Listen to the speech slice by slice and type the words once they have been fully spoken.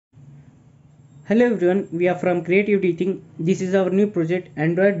Hello everyone, we are from Creative Teaching. This is our new project,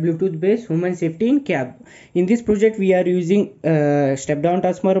 Android Bluetooth based human safety in cab. In this project, we are using step down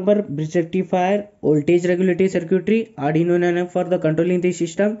transformer, bridge rectifier, voltage regulatory circuitry, Arduino Nano for the controlling the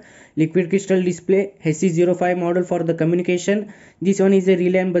system, liquid crystal display, HC05 model for the communication. This one is a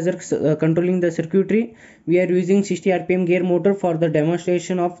relay and buzzer controlling the circuitry. We are using 60 RPM gear motor for the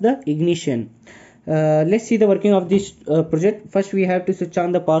demonstration of the ignition. Let's see the working of this project. First, we have to switch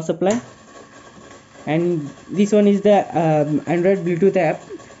on the power supply. And this one is the Android Bluetooth app.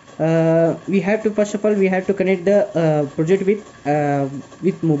 We have to first of all we have to connect the project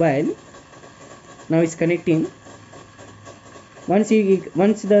with mobile. Now it's connecting. Once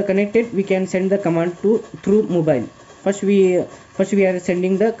the connected, we can send the command to through mobile. First we are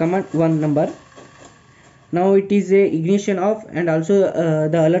sending the command one number. Now it is a ignition off, and also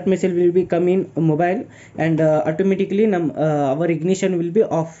the alert message will be come in mobile, and automatically our ignition will be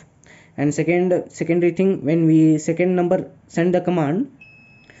off. And secondary thing, when we second number send the command,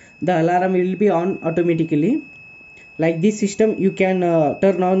 the alarm will be on automatically. Like this system, you can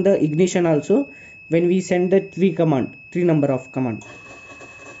turn on the ignition also when we send the three number of command,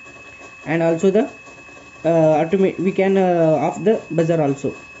 and also the we can off the buzzer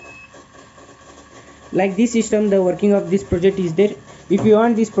also. Like this system, the working of this project is there. If you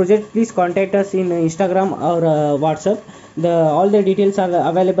want this project, please contact us in Instagram or WhatsApp. All the details are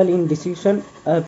available in description.